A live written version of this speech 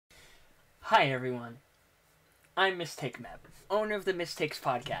Hi everyone, I'm MisTakeMEB, owner of the Mistakes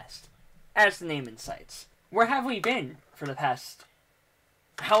podcast. As the name incites, where have we been for the past...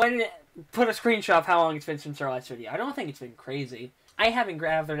 I didn't put a screenshot of how long it's been since our last video. I don't think it's been crazy. I haven't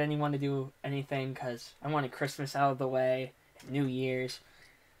gathered anyone to do anything because I wanted Christmas out of the way, New Year's.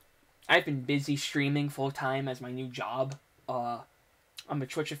 I've been busy streaming full-time as my new job. I'm a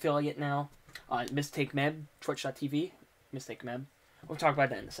Twitch affiliate now. MisTakeMEB, twitch.tv, MisTakeMEB. We'll talk about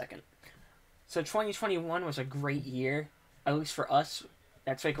that in a second. So 2021 was a great year, at least for us.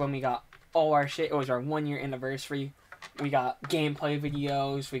 That's like when we got all our shit. It was our 1 year anniversary. We got gameplay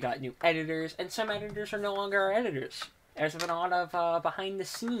videos, we got new editors, and some editors are no longer our editors. There's been a lot of behind the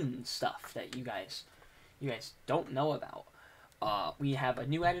scenes stuff that you guys don't know about. We have a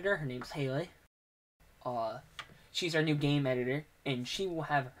new editor, her name's Hailey. She's our new game editor, and she will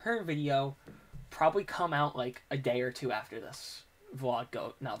have her video probably come out like a day or two after this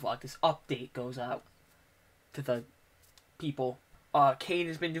this update goes out to the people. Cade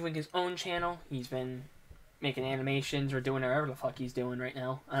has been doing his own channel. He's been making animations or doing whatever the fuck he's doing right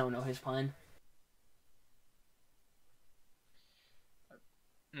now. I don't know his plan.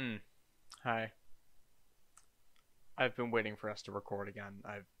 Hi. I've been waiting for us to record again.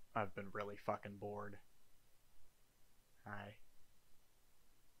 I've been really fucking bored. Hi.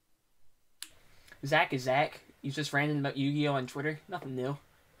 Zach is Zach. He's just ranting about Yu-Gi-Oh! On Twitter. Nothing new.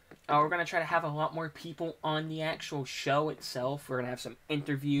 We're going to try to have a lot more people on the actual show itself. We're going to have some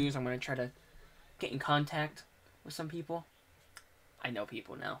interviews. I'm going to try to get in contact with some people. I know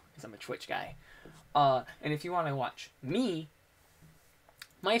people now, because I'm a Twitch guy. And if you want to watch me,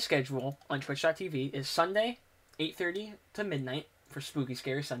 my schedule on twitch.tv is Sunday, 8:30 to midnight for Spooky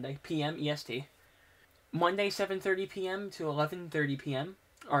Scary Sunday, PM EST. Monday, 7:30 p.m. to 11:30 p.m.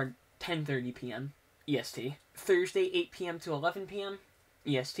 or 10:30 p.m. EST. Thursday, 8 p.m. to 11 p.m.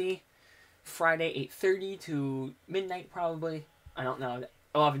 EST. Friday, 8:30 to midnight probably. I don't know.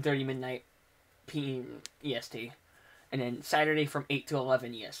 11:30 midnight p.m. EST. And then Saturday from 8 to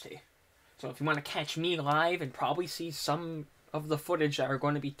 11 EST. So if you want to catch me live and probably see some of the footage that are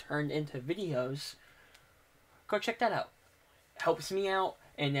going to be turned into videos, go check that out. Helps me out,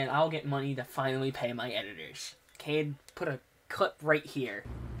 and then I'll get money to finally pay my editors. Cade, put a clip right here.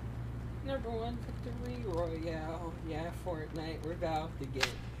 Number 1 victory royale. Yeah, Fortnite, we're about to get...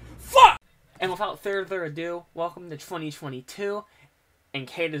 Fuck! And without further ado, welcome to 2022. And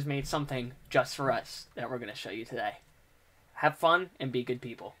Cade has made something just for us that we're going to show you today. Have fun and be good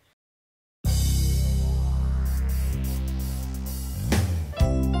people.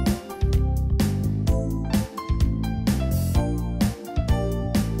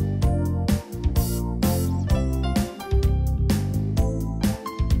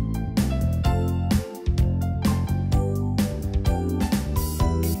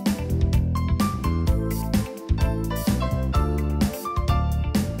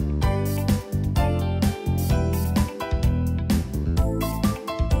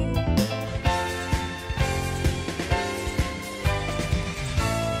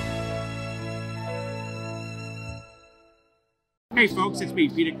 Hey folks, it's me,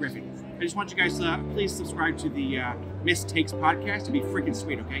 Peter Griffin. I just want you guys to please subscribe to the Mistakes podcast. It'd be freaking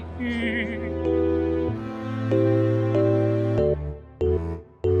sweet, okay?